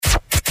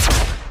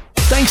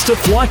thanks to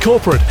Fly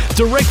Corporate.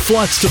 Direct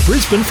flights to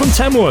Brisbane from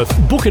Tamworth.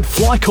 Book at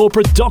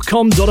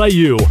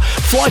flycorporate.com.au.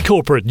 Fly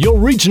Corporate, your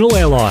regional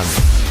airline.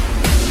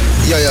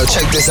 Yo,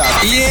 check this out.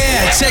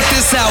 Yeah, check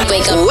this out.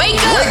 Wake up. Wake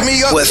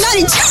me up with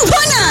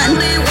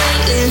 92.9.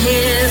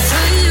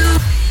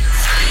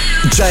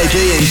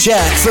 JB and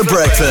Jack for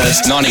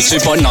breakfast.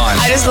 92.9.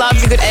 I just love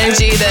the good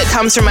energy that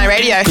comes from my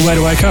radio. Good way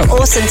to wake up.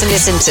 Awesome to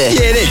listen to.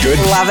 Yeah, they're good.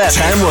 Love it.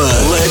 Tamworth,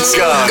 let's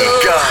go.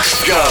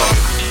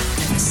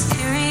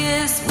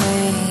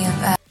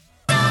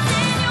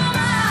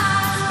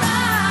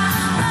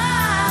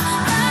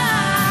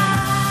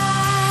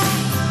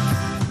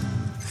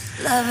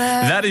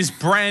 That is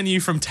brand new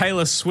from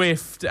Taylor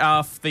Swift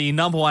off the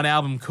number one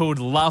album called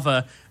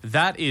Lover.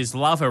 That is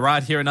Lover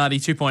right here at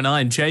 92.9.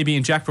 JB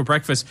and Jack for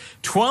breakfast.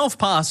 12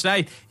 past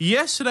 8.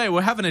 Yesterday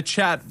we're having a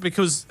chat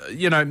because,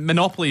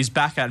 Monopoly is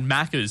back at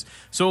Macca's.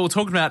 So we're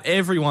talking about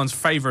everyone's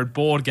favourite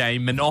board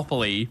game,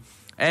 Monopoly.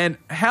 And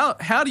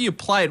how do you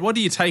play it? What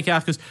do you take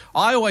out? Because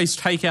I always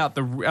take out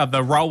the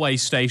railway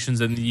stations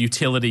and the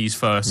utilities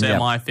first. They're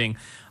my thing.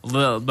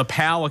 The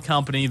power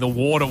company, the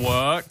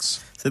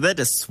waterworks. So they're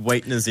just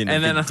sweeteners in a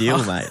big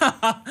deal, mate.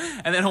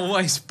 And then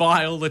always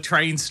buy all the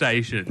train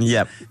stations.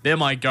 Yep. They're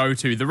my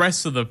go-to. The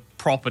rest of the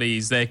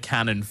properties, they're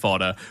cannon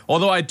fodder.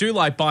 Although I do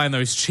like buying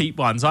those cheap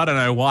ones. I don't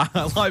know why.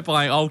 I like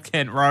buying Old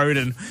Kent Road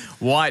and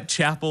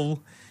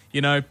Whitechapel.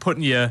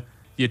 Putting your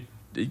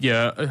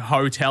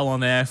hotel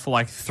on there for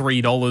like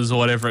 $3 or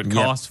whatever it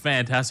costs.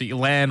 Fantastic. You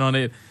land on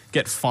it.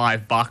 Get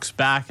 $5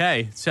 back.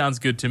 Hey, sounds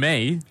good to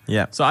me.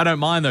 Yeah. So I don't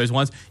mind those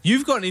ones.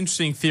 You've got an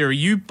interesting theory.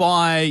 You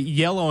buy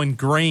yellow and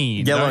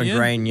green. Yellow don't and you?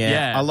 green,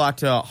 yeah. I like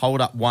to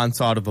hold up one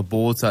side of a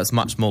board so it's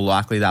much more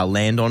likely they'll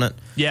land on it.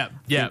 Yeah.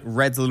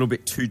 Red's a little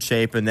bit too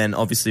cheap, and then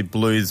obviously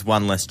blue's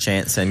one less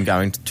chance than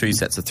going to two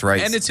sets of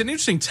threes. And it's an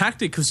interesting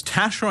tactic because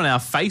Tasha on our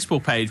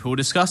Facebook page, we were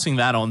discussing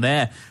that on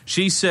there.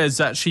 She says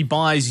that she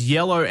buys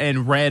yellow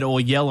and red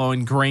or yellow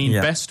and green,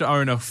 best to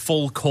own a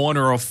full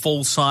corner or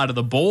full side of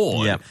the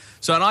board. Yeah.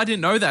 So, and I didn't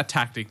know that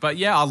tactic, but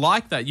yeah, I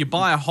like that. You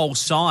buy a whole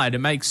side, it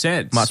makes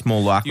sense. Much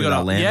more likely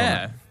they'll land on it.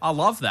 Yeah, I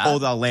love that. Or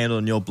they'll land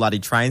on your bloody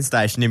train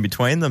station in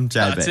between them,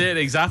 JB. That's it,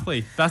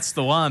 exactly. That's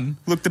the one.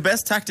 Look, the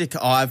best tactic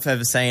I've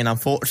ever seen,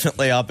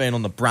 unfortunately, I've been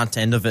on the brunt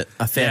end of it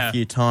a fair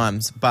few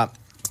times, but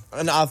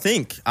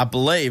I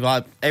believe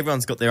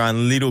everyone's got their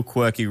own little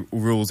quirky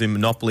rules in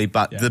Monopoly,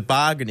 but the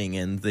bargaining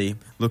and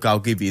look, I'll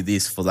give you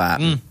this for that,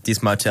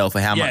 this motel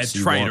for how much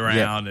you want. Yeah, trade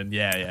around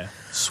and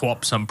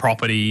swap some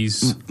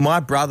properties.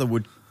 My brother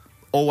would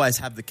always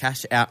have the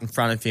cash out in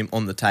front of him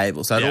on the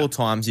table. So at all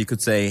times you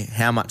could see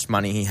how much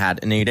money he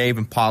had, and he'd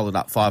even pile it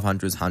up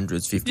 500s,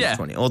 100s, 50s,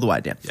 20, all the way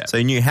down. Yeah. So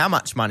he knew how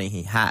much money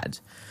he had,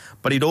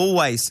 but he'd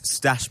always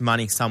stash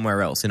money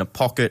somewhere else, in a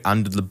pocket,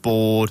 under the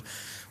board,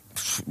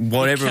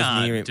 whatever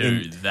was near him.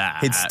 Do that.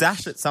 He'd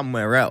stash it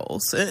somewhere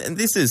else. And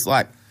this is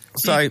like...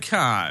 So you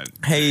can't.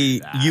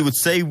 You would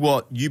see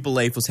what you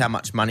believe was how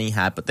much money he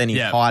had, but then he'd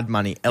hide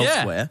money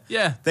elsewhere.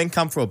 Yeah. Then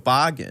come for a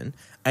bargain,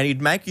 and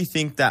he'd make you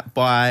think that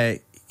by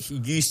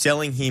you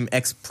selling him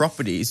X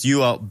properties,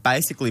 you are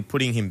basically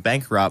putting him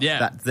bankrupt. Yeah.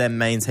 That then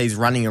means he's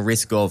running a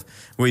risk of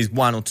he's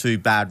one or two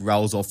bad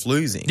rolls off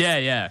losing.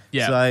 Yeah.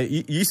 So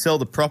you sell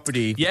the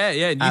property. Yeah.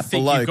 And you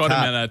think you've got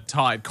him in a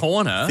tight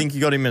corner. Think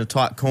you got him in a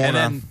tight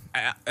corner.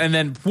 And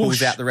then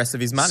pulls out the rest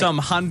of his money. Some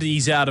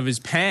hundies out of his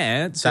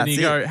pants, and you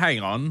go, hang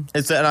on.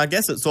 And I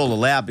guess it's all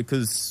allowed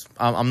because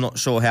I'm not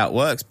sure how it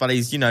works, but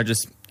he's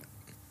just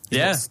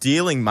not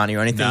stealing money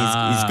or anything.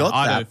 He's got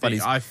that, but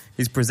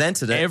he's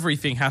presented it.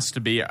 Everything has to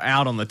be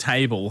out on the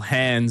table,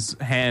 hands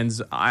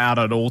out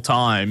at all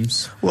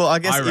times. Well, I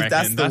guess if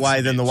that's the way,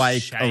 then the way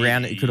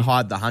around it, you could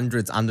hide the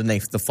hundreds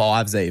underneath the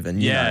fives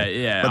even. You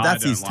know. But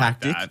that's his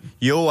tactic. That.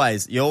 You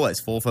always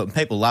fall for it. And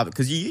people love it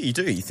because you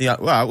do. You think,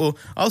 well,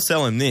 I'll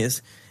sell him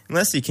this.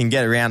 Unless he can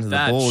get around to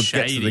the board,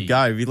 get to the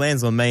go. If he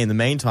lands on me in the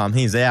meantime,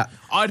 he's out.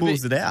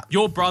 Pulls it out.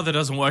 Your brother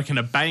doesn't work in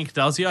a bank,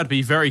 does he? I'd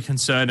be very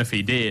concerned if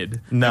he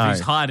did. No. If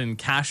he's hiding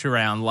cash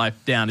around,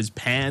 like down his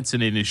pants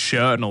and in his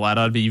shirt and all that,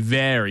 I'd be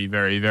very,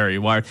 very, very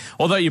worried.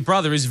 Although your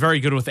brother is very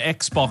good with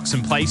Xbox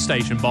and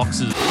PlayStation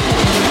boxes.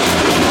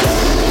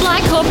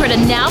 Fly Corporate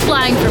are now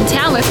flying from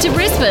Tamworth to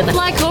Brisbane.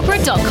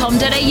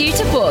 Flycorporate.com.au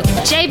to book.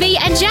 JB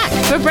and Jack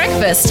for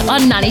breakfast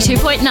on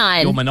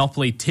 92.9. Your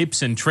Monopoly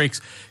tips and tricks.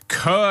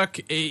 Kirk,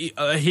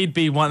 he'd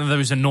be one of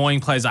those annoying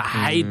players. I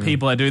hate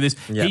people that do this.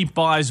 Yep. He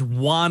buys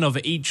one of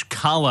each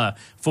colour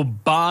for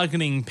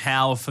bargaining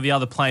power for the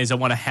other players that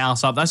want to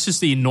house up. That's just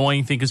the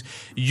annoying thing because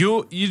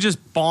you're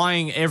just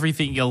buying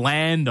everything you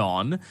land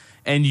on,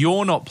 and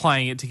you're not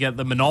playing it to get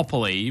the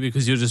Monopoly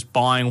because you're just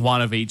buying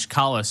one of each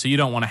colour, so you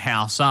don't want to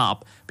house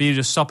up, but you're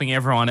just stopping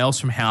everyone else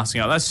from housing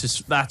up. I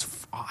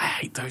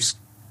hate those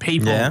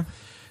people.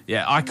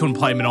 Yeah, I couldn't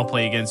play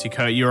Monopoly against you,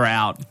 Kurt. You're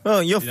out.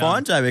 Well, you're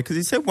fine, JB, because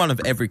he said one of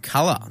every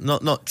colour,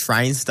 not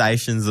train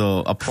stations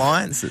or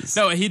appliances.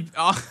 No,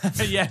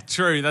 yeah,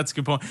 true. That's a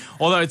good point.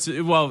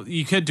 Although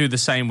you could do the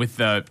same with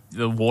the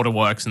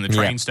waterworks and the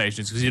train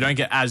stations, because you don't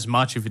get as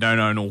much if you don't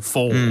own all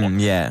four.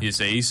 You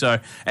see. So,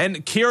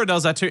 and Kira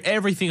does that too.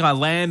 Everything I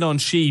land on,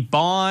 she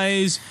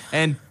buys,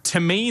 and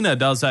Tamina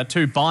does that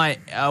too. Buy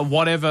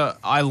whatever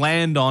I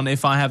land on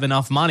if I have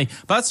enough money.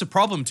 But that's the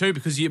problem too,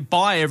 because you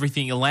buy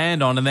everything you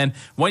land on, and then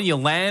when you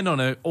land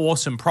on an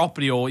awesome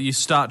property or you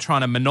start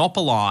trying to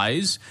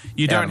monopolize,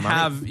 you don't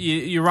have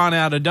you run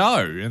out of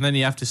dough, and then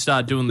you have to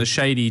start doing the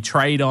shady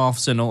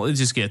trade-offs and all. It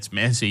just gets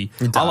messy.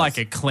 I like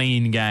a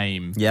clean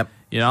game. Yep.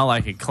 I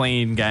like a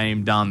clean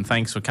game done.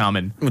 Thanks for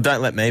coming. Well,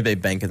 don't let me be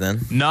banker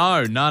then.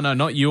 No,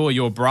 not you or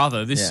your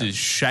brother. This is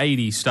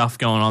shady stuff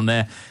going on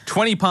there.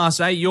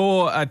 8:20,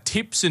 your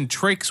tips and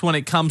tricks when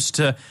it comes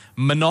to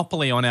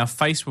Monopoly on our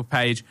Facebook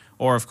page,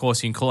 or of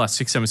course you can call us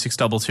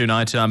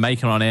 676-229. Make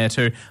it on air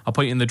too. I'll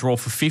put you in the draw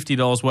for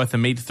 $50 worth of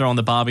meat to throw on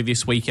the barbie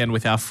this weekend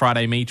with our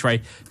Friday meat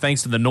tray,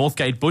 thanks to the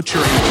Northgate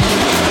Butchery.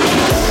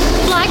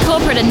 Fly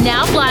Corporate are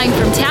now flying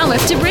from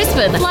Tamworth to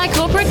Brisbane.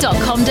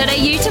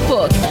 Flycorporate.com.au to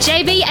book.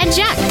 JB and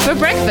Jack for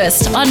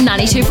breakfast on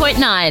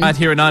 92.9. Right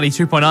here at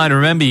 92.9.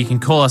 Remember, you can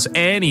call us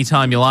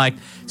anytime you like.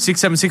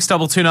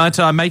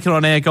 676-229. Make it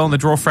on air. Go on the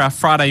draw for our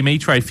Friday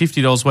meat tray.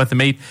 $50 worth of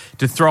meat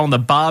to throw on the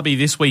barbie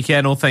this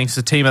weekend. All thanks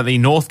to the team at the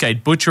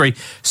Northgate Butchery.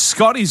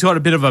 Scotty's got a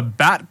bit of a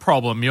bat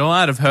problem. You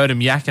might have heard him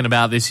yakking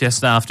about this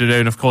yesterday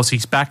afternoon. Of course,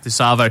 he's back to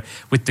Savo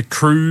with the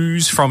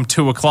cruise from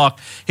 2 o'clock.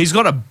 He's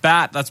got a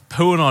bat that's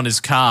pooing on his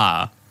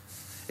car.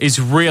 It's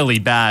really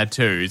bad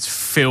too. It's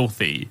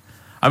filthy.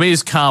 I mean,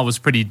 his car was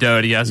pretty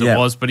dirty as it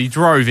was, but he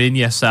drove in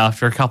yesterday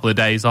after a couple of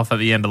days off at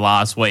the end of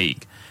last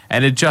week,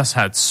 and it just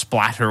had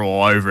splatter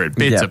all over it.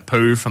 Bits of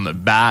poo from the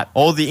bat.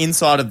 All the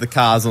inside of the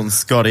car's on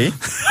Scotty.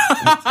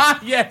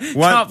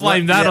 Can't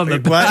blame that on the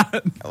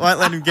bat. Won't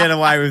let him get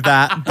away with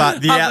that,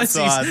 but the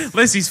outside...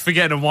 Unless he's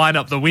forgetting to wind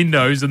up the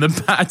windows and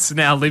the bat's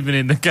now living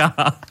in the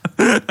car.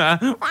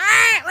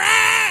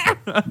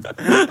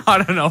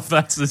 I don't know if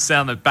that's the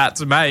sound that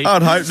bats make.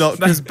 I'd hope not,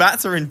 because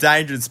bats are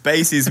endangered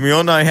species, and we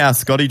all know how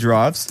Scotty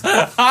drives.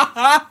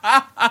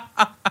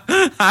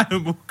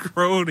 Animal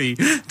cruelty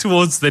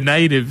towards the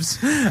natives.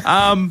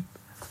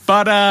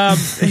 But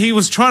he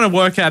was trying to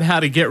work out how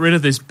to get rid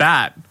of this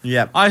bat.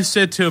 Yep. I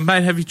said to him,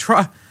 mate, have you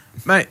tried...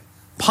 Mate,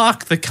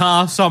 park the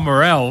car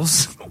somewhere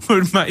else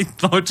would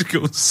make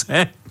logical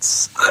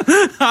sense.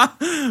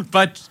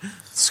 But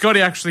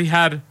Scotty actually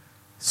had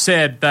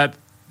said that,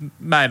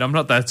 mate, I'm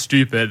not that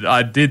stupid.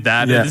 I did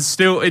that. Yeah. And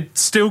it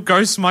still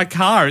goes to my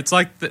car. It's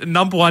like the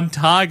number one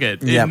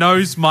target. It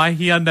knows my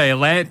Hyundai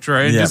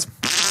Elantra and just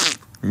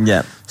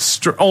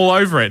all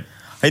over it.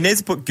 He needs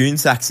to put goon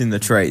sacks in the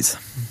trees.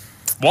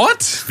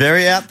 What?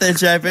 Very out there,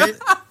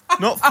 JB.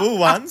 Not full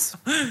ones.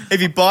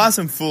 If he buys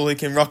them full, he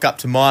can rock up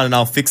to mine and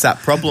I'll fix that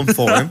problem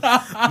for him.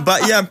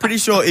 But yeah, I'm pretty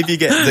sure if you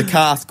get the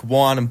cask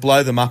wine and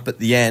blow them up at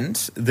the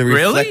end, the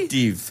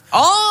reflective...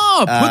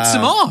 puts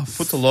them off.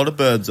 Puts a lot of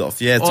birds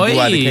off. Yeah, it's a good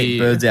way to keep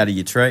birds out of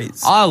your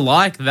trees. I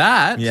like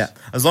that. Yeah,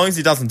 as long as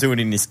he doesn't do it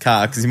in his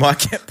car, because he might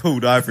get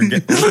pulled over and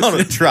get a lot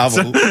of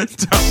trouble.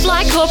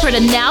 Fly Corporate are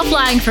now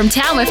flying from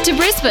Tamworth to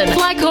Brisbane.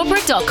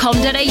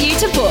 Flycorporate.com.au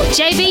to book.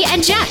 JB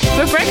and Jack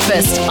for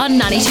breakfast on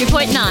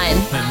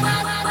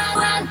 92.9.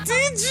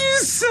 Did you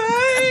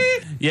say?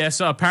 Yeah,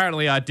 so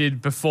apparently I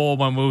did before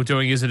when we were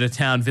doing Is It a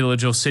Town,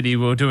 Village or City?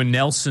 We were doing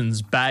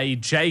Nelson's Bay.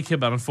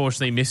 Jacob,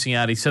 unfortunately, missing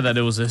out. He said that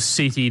it was a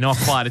city, not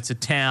quite. It's a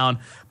town.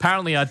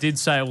 Apparently I did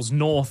say it was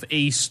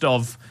northeast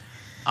of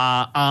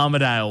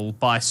Armidale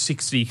by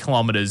 60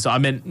 kilometres. I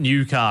meant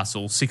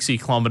Newcastle, 60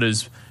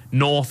 kilometres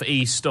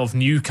northeast of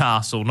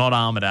Newcastle, not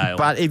Armidale.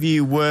 But if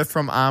you were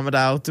from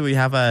Armidale, do we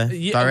have a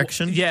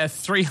direction? Yeah,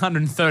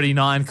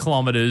 339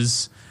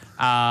 kilometres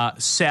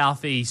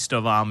southeast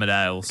of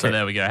Armidale. So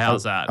there we go.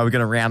 How's that? Are we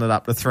going to round it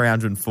up to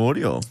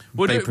 340 or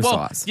be precise?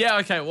 Well, yeah,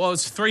 okay. Well,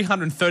 it's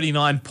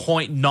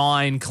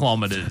 339.9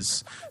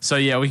 kilometres. So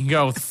yeah, we can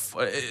go with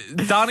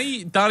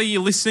Dunny, you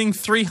listening?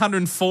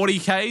 340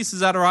 Ks.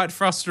 Is that all right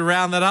for us to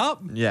round that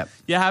up? Yeah.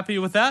 You happy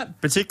with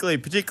that? Particularly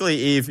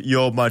if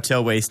your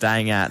motel we're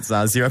staying at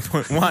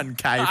 0.1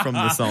 K from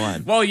the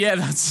sign. Well, yeah,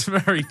 that's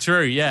very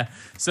true. Yeah.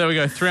 So we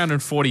go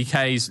 340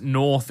 Ks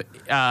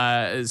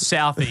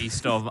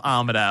southeast of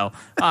Armidale.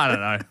 I don't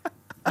know.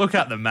 Look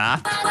at the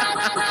map.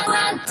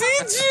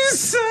 Did you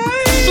say?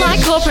 Fly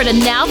Corporate are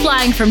now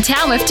flying from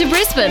Tamworth to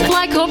Brisbane.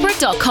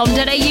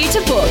 Flycorporate.com.au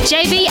to book.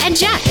 JB and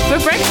Jack for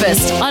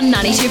breakfast on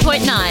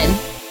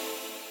 92.9.